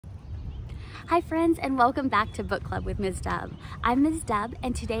Hi friends, and welcome back to Book Club with Ms. Dub. I'm Ms. Dub,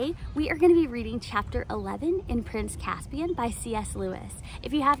 and today we are going to be reading chapter 11 in Prince Caspian by C.S. Lewis.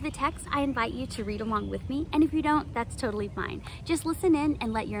 If you have the text, I invite you to read along with me, and if you don't, that's totally fine. Just listen in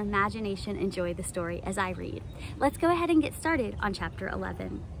and let your imagination enjoy the story as I read. Let's go ahead and get started on chapter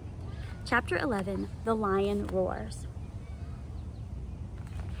 11. Chapter 11, The Lion Roars.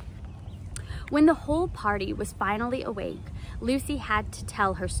 When the whole party was finally awake, Lucy had to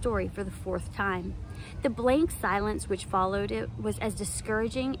tell her story for the fourth time. The blank silence which followed it was as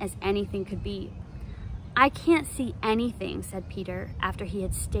discouraging as anything could be. "I can't see anything," said Peter, after he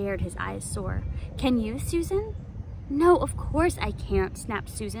had stared his eyes sore. "Can you, Susan?" "No, of course I can't," snapped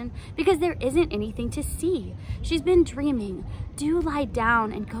Susan, "because there isn't anything to see. She's been dreaming. Do lie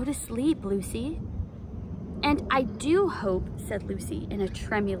down and go to sleep, Lucy." "And I do hope," said Lucy in a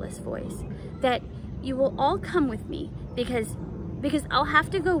tremulous voice, "that you will all come with me, because I'll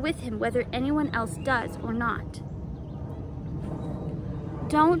have to go with him whether anyone else does or not."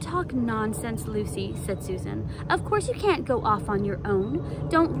 "Don't talk nonsense, Lucy," said Susan. "Of course you can't go off on your own.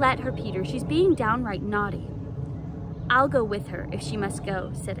 Don't let her, Peter. She's being downright naughty." "I'll go with her if she must go,"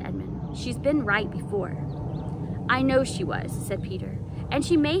 said Edmund. "She's been right before." "I know she was," said Peter, "and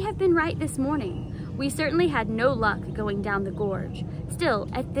she may have been right this morning. We certainly had no luck going down the gorge. Still,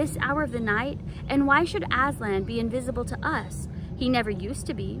 at this hour of the night, and why should Aslan be invisible to us? He never used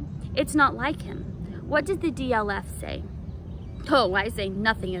to be. It's not like him. What does the DLF say?" "Oh, I say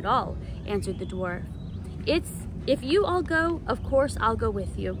nothing at all," answered the dwarf. If you all go, of course I'll go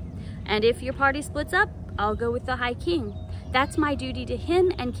with you. And if your party splits up, I'll go with the High King. That's my duty to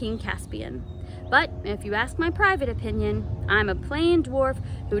him and King Caspian. But if you ask my private opinion, I'm a plain dwarf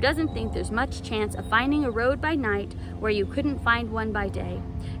who doesn't think there's much chance of finding a road by night where you couldn't find one by day.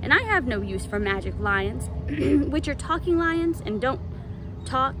 And I have no use for magic lions, which are talking lions and don't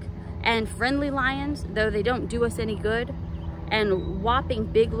talk, and friendly lions, though they don't do us any good, and whopping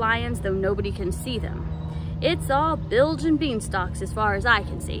big lions, though nobody can see them. It's all bilge and beanstalks as far as I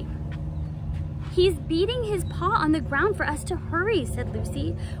can see." "He's beating his paw on the ground for us to hurry," said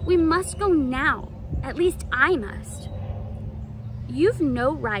Lucy. "We must go now. At least I must." "You've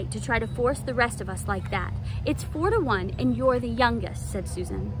no right to try to force the rest of us like that. It's 4-1 and you're the youngest," said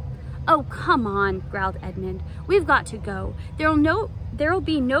Susan. "Oh, come on," growled Edmund. "We've got to go. There'll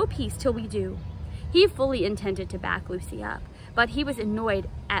be no peace till we do." He fully intended to back Lucy up, but he was annoyed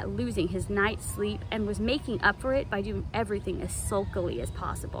at losing his night's sleep and was making up for it by doing everything as sulkily as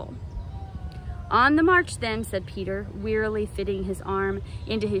possible. "On the march then," said Peter, wearily fitting his arm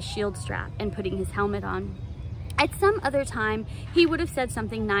into his shield strap and putting his helmet on. At some other time, he would have said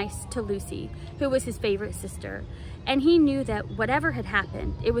something nice to Lucy, who was his favorite sister, and he knew that whatever had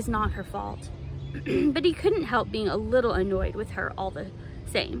happened, it was not her fault. But he couldn't help being a little annoyed with her all the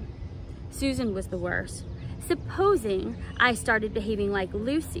same. Susan was the worst. "Supposing I started behaving like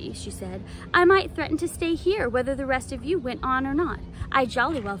Lucy," she said, "I might threaten to stay here whether the rest of you went on or not. I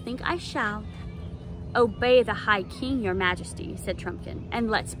jolly well think I shall." "Obey the High King, your Majesty," said Trumpkin, "and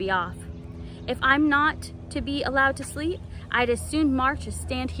let's be off. If I'm not to be allowed to sleep, I'd as soon march as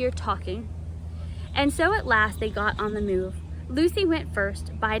stand here talking." And so at last they got on the move. Lucy went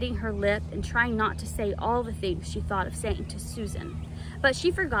first, biting her lip and trying not to say all the things she thought of saying to Susan, but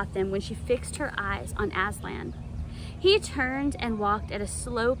she forgot them when she fixed her eyes on Aslan. He turned and walked at a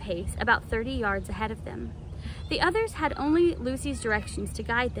slow pace about 30 yards ahead of them. The others had only Lucy's directions to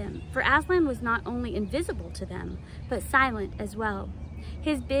guide them, for Aslan was not only invisible to them, but silent as well.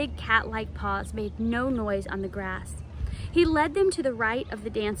 His big cat-like paws made no noise on the grass. He led them to the right of the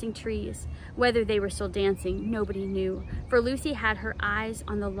dancing trees. Whether they were still dancing, nobody knew, for Lucy had her eyes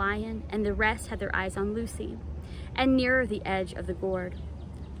on the lion and the rest had their eyes on Lucy, and nearer the edge of the gourd.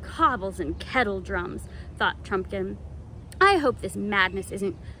 "Cobbles and kettle drums," thought Trumpkin. "I hope this madness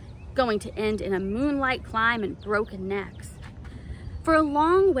isn't going to end in a moonlight climb and broken necks." For a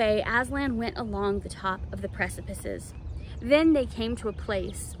long way, Aslan went along the top of the precipices. Then they came to a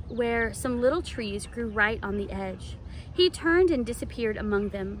place where some little trees grew right on the edge. He turned and disappeared among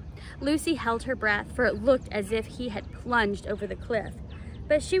them. Lucy held her breath, for it looked as if he had plunged over the cliff,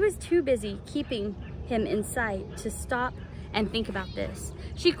 but she was too busy keeping him in sight to stop and think about this.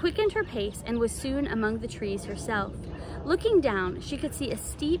 She quickened her pace and was soon among the trees herself. Looking down, she could see a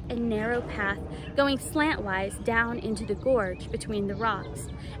steep and narrow path going slantwise down into the gorge between the rocks,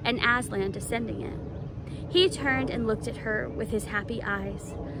 and Aslan descending it. He turned and looked at her with his happy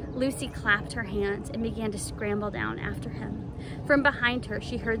eyes. Lucy clapped her hands and began to scramble down after him. From behind her,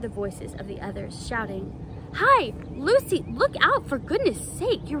 she heard the voices of the others shouting, "Hi, Lucy, look out, for goodness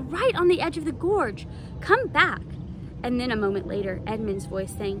sake, you're right on the edge of the gorge. Come back." And then a moment later, Edmund's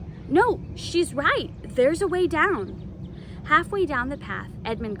voice saying, "No, she's right. There's a way down." Halfway down the path,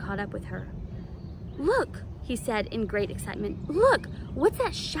 Edmund caught up with her. "Look," he said in great excitement. "Look, what's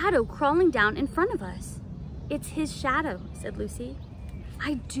that shadow crawling down in front of us?" "It's his shadow," said Lucy.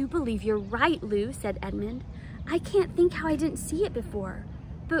 "I do believe you're right, Lou," said Edmund. "I can't think how I didn't see it before.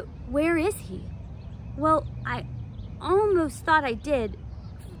 But where is he?" "Well, I almost thought I did."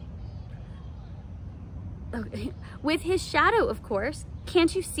 Okay. "With his shadow, of course.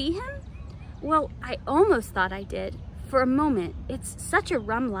 Can't you see him?" "Well, I almost thought I did. For a moment. It's such a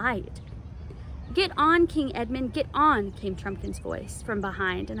rum light." "Get on, King Edmund, get on," came Trumpkin's voice from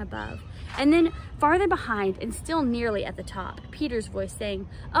behind and above. And then farther behind and still nearly at the top, Peter's voice saying,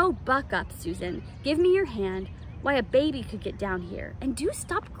 "Oh, buck up, Susan. Give me your hand. Why, a baby could get down here. And do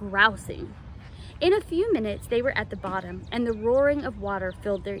stop grousing." In a few minutes, they were at the bottom, and the roaring of water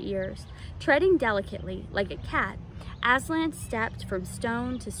filled their ears. Treading delicately, like a cat, Aslan stepped from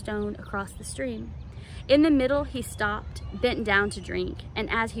stone to stone across the stream. In the middle, he stopped, bent down to drink, and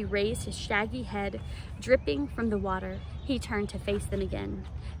as he raised his shaggy head, dripping from the water, he turned to face them again.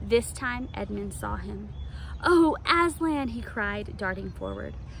 This time, Edmund saw him. "Oh, Aslan!" he cried, darting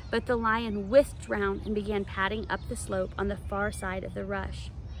forward. But the lion whisked round and began padding up the slope on the far side of the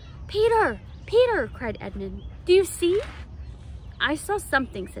rush. "Peter! Peter!" cried Edmund. "Do you see?" "I saw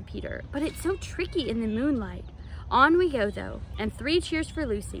something," said Peter, "but it's so tricky in the moonlight. On we go, though, and 3 cheers for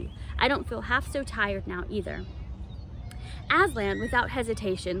Lucy. I don't feel half so tired now, either." Aslan, without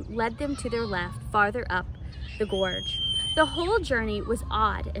hesitation, led them to their left, farther up the gorge. The whole journey was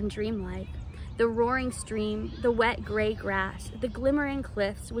odd and dreamlike. The roaring stream, the wet gray grass, the glimmering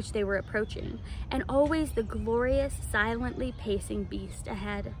cliffs which they were approaching, and always the glorious, silently pacing beast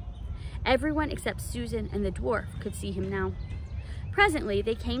ahead. Everyone except Susan and the dwarf could see him now. Presently,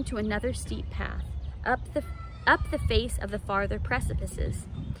 they came to another steep path, up the face of the farther precipices.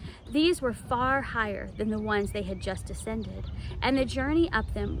 These were far higher than the ones they had just ascended, and the journey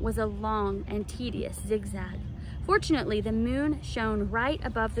up them was a long and tedious zigzag. Fortunately, the moon shone right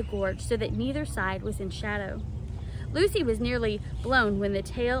above the gorge so that neither side was in shadow. Lucy was nearly blown when the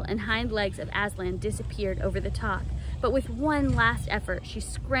tail and hind legs of Aslan disappeared over the top, but with one last effort, she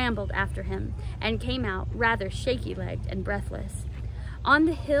scrambled after him and came out rather shaky-legged and breathless. On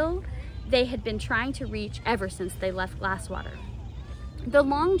the hill they had been trying to reach ever since they left Glasswater. The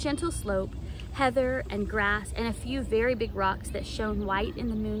long, gentle slope, heather and grass, and a few very big rocks that shone white in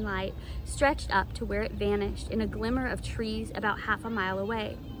the moonlight stretched up to where it vanished in a glimmer of trees about half a mile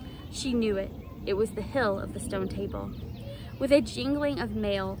away. She knew it. It was the hill of the stone table. With a jingling of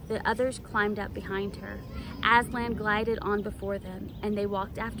mail, the others climbed up behind her. Aslan glided on before them, and they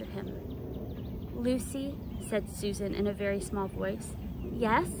walked after him. "Lucy," said Susan in a very small voice.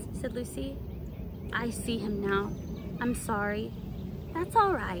 "Yes," said Lucy. "I see him now. I'm sorry." "That's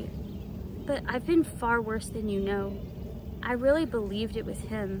all right. But I've been far worse than you know. I really believed it was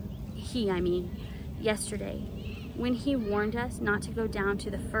him, I mean, yesterday, when he warned us not to go down to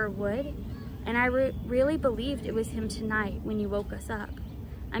the fir wood, and I really believed it was him tonight when you woke us up.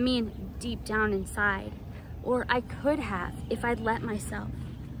 I mean, deep down inside, or I could have if I'd let myself.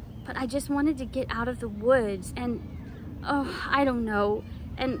 But I just wanted to get out of the woods, and, oh, I don't know,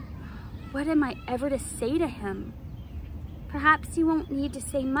 and what am I ever to say to him?" "Perhaps you won't need to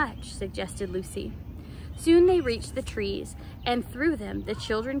say much," suggested Lucy. Soon they reached the trees, and through them the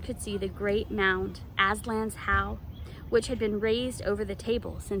children could see the great mound, Aslan's How, which had been raised over the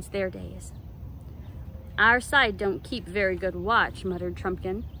table since their days. "Our side don't keep very good watch," muttered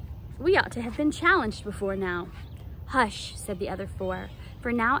Trumpkin. "We ought to have been challenged before now." "Hush," said the other 4,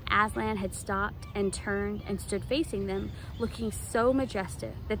 for now Aslan had stopped and turned and stood facing them, looking so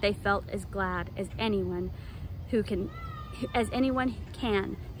majestic that they felt as glad as anyone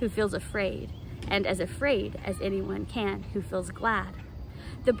can who feels afraid, and as afraid as anyone can who feels glad.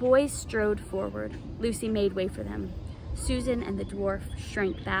 The boys strode forward. Lucy made way for them. Susan and the dwarf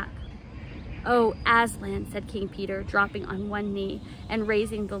shrank back. "Oh, Aslan," said King Peter, dropping on one knee and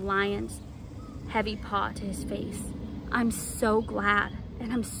raising the lion's heavy paw to his face. "I'm so glad,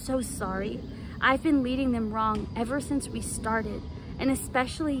 and I'm so sorry. I've been leading them wrong ever since we started, and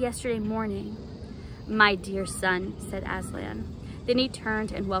especially yesterday morning." "My dear son," said Aslan. Then he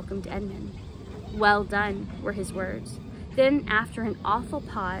turned and welcomed Edmund. "Well done," were his words. Then, after an awful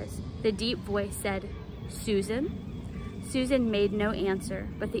pause, the deep voice said, "Susan?" Susan made no answer,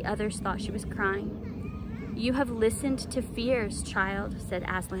 but the others thought she was crying. "You have listened to fears, child," said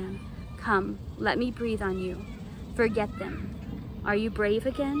Aslan. "Come, let me breathe on you. Forget them. Are you brave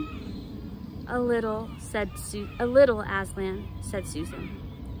again?" "A little," Aslan, said Susan.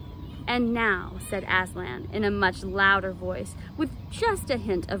 "And now," said Aslan in a much louder voice, with just a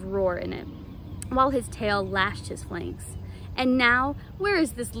hint of roar in it, while his tail lashed his flanks. "And now, where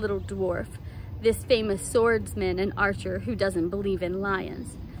is this little dwarf, this famous swordsman and archer who doesn't believe in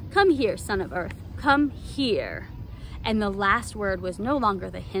lions? Come here, son of earth, come here." And the last word was no longer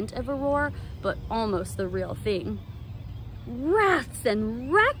the hint of a roar, but almost the real thing. "Wraths and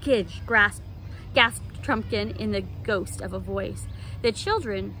wreckage," gasped Trumpkin in the ghost of a voice. The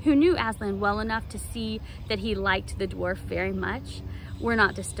children, who knew Aslan well enough to see that he liked the dwarf very much, were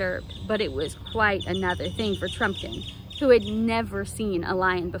not disturbed, but it was quite another thing for Trumpkin, who had never seen a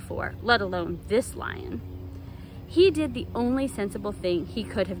lion before, let alone this lion. He did the only sensible thing he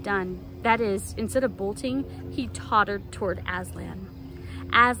could have done. That is, instead of bolting, he tottered toward Aslan.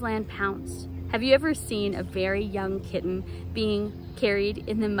 Aslan pounced. Have you ever seen a very young kitten being carried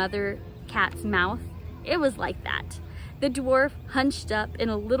in the mother cat's mouth? It was like that. The dwarf, hunched up in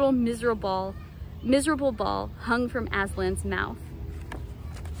a little miserable ball, hung from Aslan's mouth.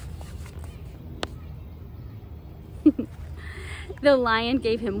 The lion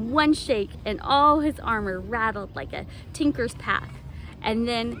gave him one shake and all his armor rattled like a tinker's path. And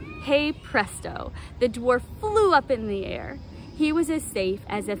then, hey presto, the dwarf flew up in the air. He was as safe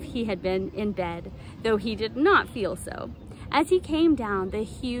as if he had been in bed, though he did not feel so. As he came down, the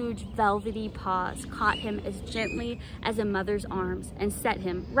huge velvety paws caught him as gently as a mother's arms and set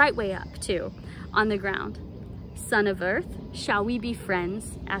him, right way up too, on the ground. "Son of Earth, shall we be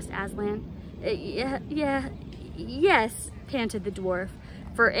friends?" asked Aslan. Yes, panted the dwarf,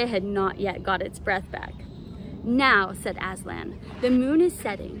 for it had not yet got its breath back. "Now," said Aslan, "the moon is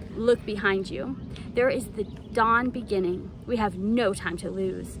setting. Look behind you. There is the dawn beginning. We have no time to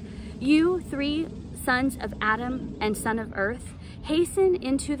lose. You three sons of Adam and son of Earth, hasten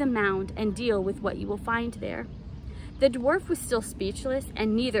into the mound and deal with what you will find there." The dwarf was still speechless,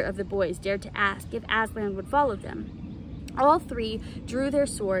 and neither of the boys dared to ask if Aslan would follow them. All three drew their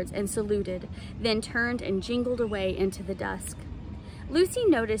swords and saluted, then turned and jingled away into the dusk. Lucy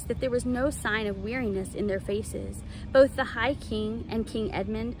noticed that there was no sign of weariness in their faces. Both the High King and King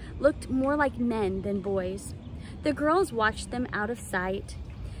Edmund looked more like men than boys. The girls watched them out of sight,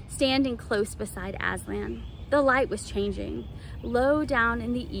 standing close beside Aslan. The light was changing. Low down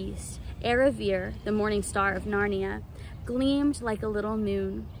in the east, Erebir, the morning star of Narnia, gleamed like a little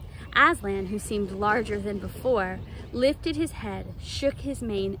moon. Aslan, who seemed larger than before, lifted his head, shook his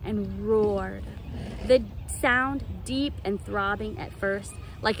mane, and roared. The sound, deep and throbbing at first,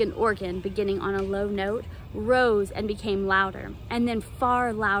 like an organ beginning on a low note, rose and became louder, and then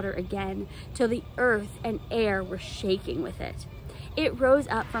far louder again, till the earth and air were shaking with it. It rose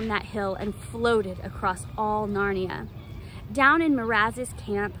up from that hill and floated across all Narnia. Down in Miraz's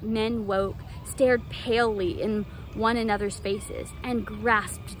camp, men woke, stared palely in one another's faces, and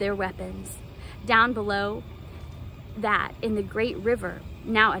grasped their weapons. Down below that, in the great river,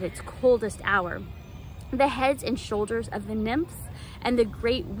 now at its coldest hour, the heads and shoulders of the nymphs and the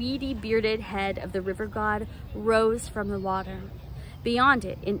great weedy bearded head of the river god rose from the water. Beyond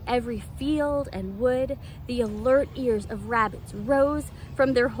it, in every field and wood, the alert ears of rabbits rose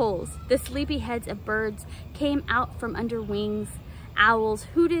from their holes. The sleepy heads of birds came out from under wings. Owls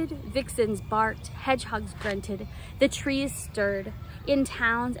hooted, vixens barked, hedgehogs grunted. The trees stirred. In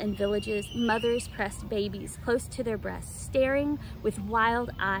towns and villages, mothers pressed babies close to their breasts, staring with wild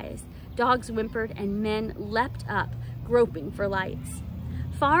eyes. Dogs whimpered and men leapt up, groping for lights.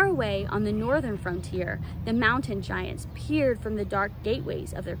 Far away on the northern frontier, the mountain giants peered from the dark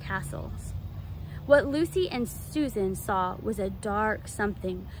gateways of their castles. What Lucy and Susan saw was a dark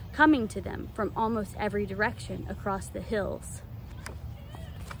something coming to them from almost every direction across the hills.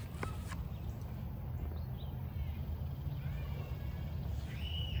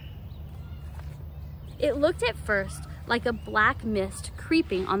 It looked at first like a black mist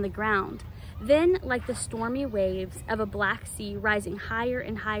creeping on the ground, then like the stormy waves of a black sea rising higher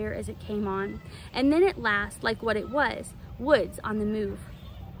and higher as it came on, and then at last like what it was, woods on the move.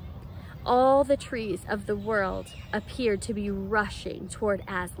 All the trees of the world appeared to be rushing toward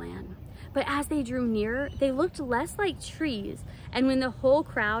Aslan. But as they drew nearer, they looked less like trees, and when the whole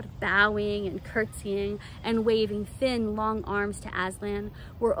crowd, bowing and curtsying and waving thin, long arms to Aslan,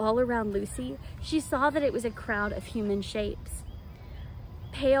 were all around Lucy, she saw that it was a crowd of human shapes.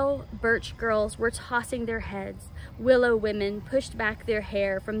 Pale birch girls were tossing their heads. Willow women pushed back their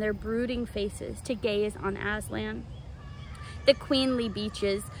hair from their brooding faces to gaze on Aslan. The queenly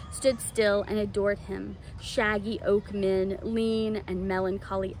beeches stood still and adored him. Shaggy oak men, lean and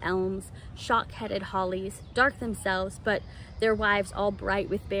melancholy elms, shock-headed hollies, dark themselves, but their wives all bright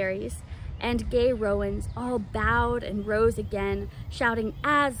with berries, and gay rowans all bowed and rose again, shouting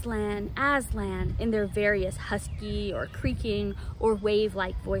 "Aslan, Aslan" in their various husky or creaking or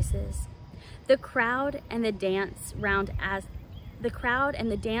wave-like voices. The crowd and the dance round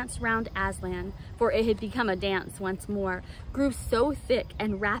Aslan, for it had become a dance once more, grew so thick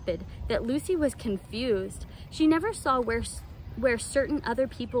and rapid that Lucy was confused. She never saw where certain other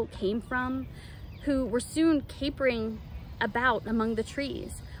people came from, who were soon capering about among the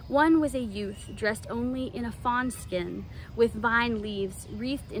trees. One was a youth dressed only in a fawn skin, with vine leaves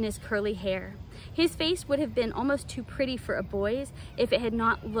wreathed in his curly hair. His face would have been almost too pretty for a boy's if it had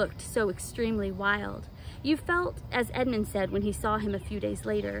not looked so extremely wild. You felt, as Edmund said when he saw him a few days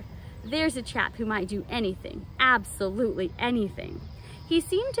later, "There's a chap who might do anything, absolutely anything." He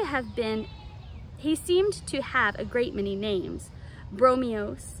seemed to have a great many names.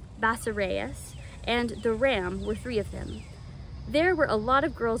 Bromios, Basileus, and the Ram were 3 of them. There were a lot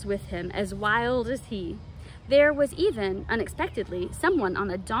of girls with him, as wild as he. There was even, unexpectedly, someone on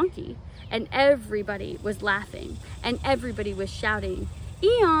a donkey, and everybody was laughing, and everybody was shouting,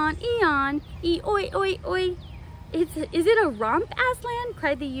 "Eon, Eon, oi, oi, oi." Is it a romp, Aslan?"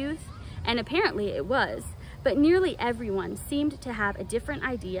 cried the youth, and apparently it was, but nearly everyone seemed to have a different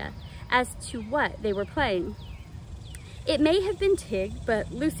idea as to what they were playing. It may have been Tig,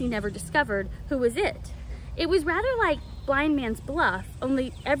 but Lucy never discovered who was it. It was rather like Blind Man's Bluff,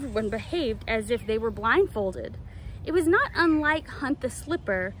 only everyone behaved as if they were blindfolded. It was not unlike Hunt the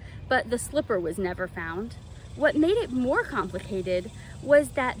Slipper, but the slipper was never found. What made it more complicated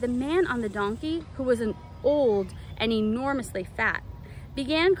was that the man on the donkey, who was an old and enormously fat,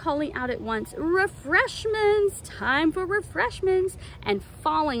 began calling out at once, "Refreshments! Time for refreshments!" and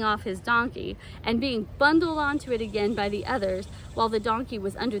falling off his donkey and being bundled onto it again by the others, while the donkey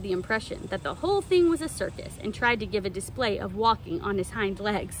was under the impression that the whole thing was a circus and tried to give a display of walking on his hind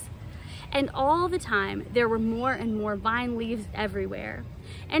legs. And all the time, there were more and more vine leaves everywhere.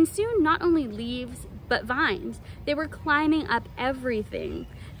 And soon, not only leaves, but vines. They were climbing up everything.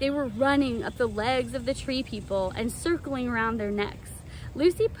 They were running up the legs of the tree people and circling around their necks.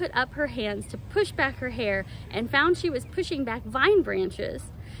 Lucy put up her hands to push back her hair and found she was pushing back vine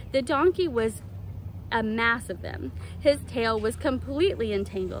branches. The donkey was a mass of them. His tail was completely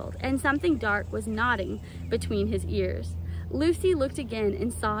entangled, and something dark was nodding between his ears. Lucy looked again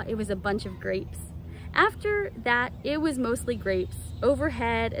and saw it was a bunch of grapes. After that, it was mostly grapes,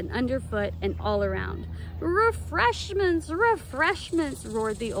 overhead and underfoot and all around. "Refreshments, refreshments,"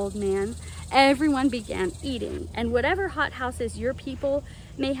 roared the old man. Everyone began eating, and whatever hothouses your people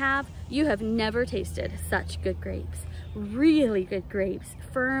may have, you have never tasted such good grapes. Really good grapes,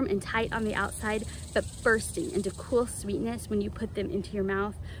 firm and tight on the outside, but bursting into cool sweetness when you put them into your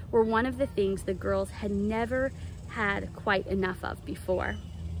mouth, were one of the things the girls had never had quite enough of before.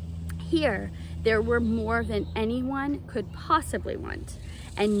 Here, there were more than anyone could possibly want,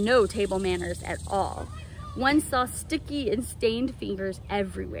 and no table manners at all. One saw sticky and stained fingers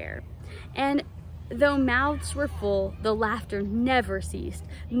everywhere. And though mouths were full, the laughter never ceased,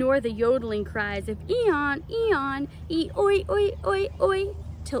 nor the yodeling cries of "Eon, Eon, oi, oi, oi, oi,"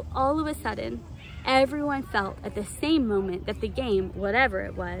 till all of a sudden, everyone felt at the same moment that the game, whatever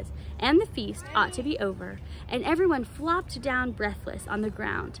it was, and the feast ought to be over, and everyone flopped down breathless on the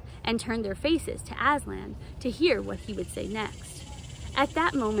ground and turned their faces to Aslan to hear what he would say next. At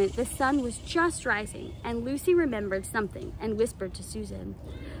that moment, the sun was just rising, and Lucy remembered something and whispered to Susan,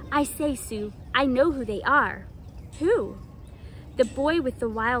 "I say, Sue, I know who they are." "Who?" "The boy with the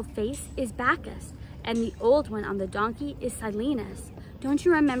wild face is Bacchus, and the old one on the donkey is Silenus. Don't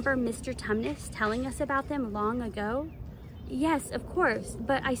you remember Mr. Tumnus telling us about them long ago?" "Yes, of course,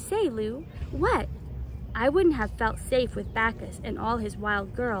 but I say, Lou, what?" "I wouldn't have felt safe with Bacchus and all his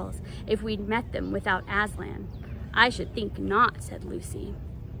wild girls if we'd met them without Aslan." "I should think not," said Lucy.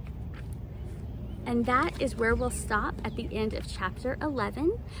 And that is where we'll stop at the end of chapter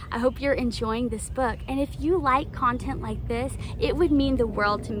 11. I hope you're enjoying this book. And if you like content like this, it would mean the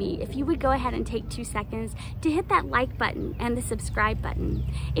world to me if you would go ahead and take 2 seconds to hit that like button and the subscribe button.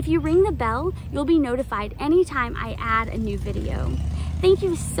 If you ring the bell, you'll be notified anytime I add a new video. Thank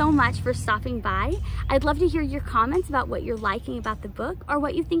you so much for stopping by. I'd love to hear your comments about what you're liking about the book or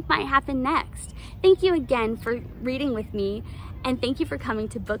what you think might happen next. Thank you again for reading with me, and thank you for coming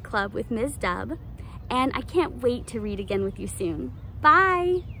to Book Club with Ms. Dub. And I can't wait to read again with you soon.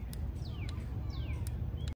 Bye!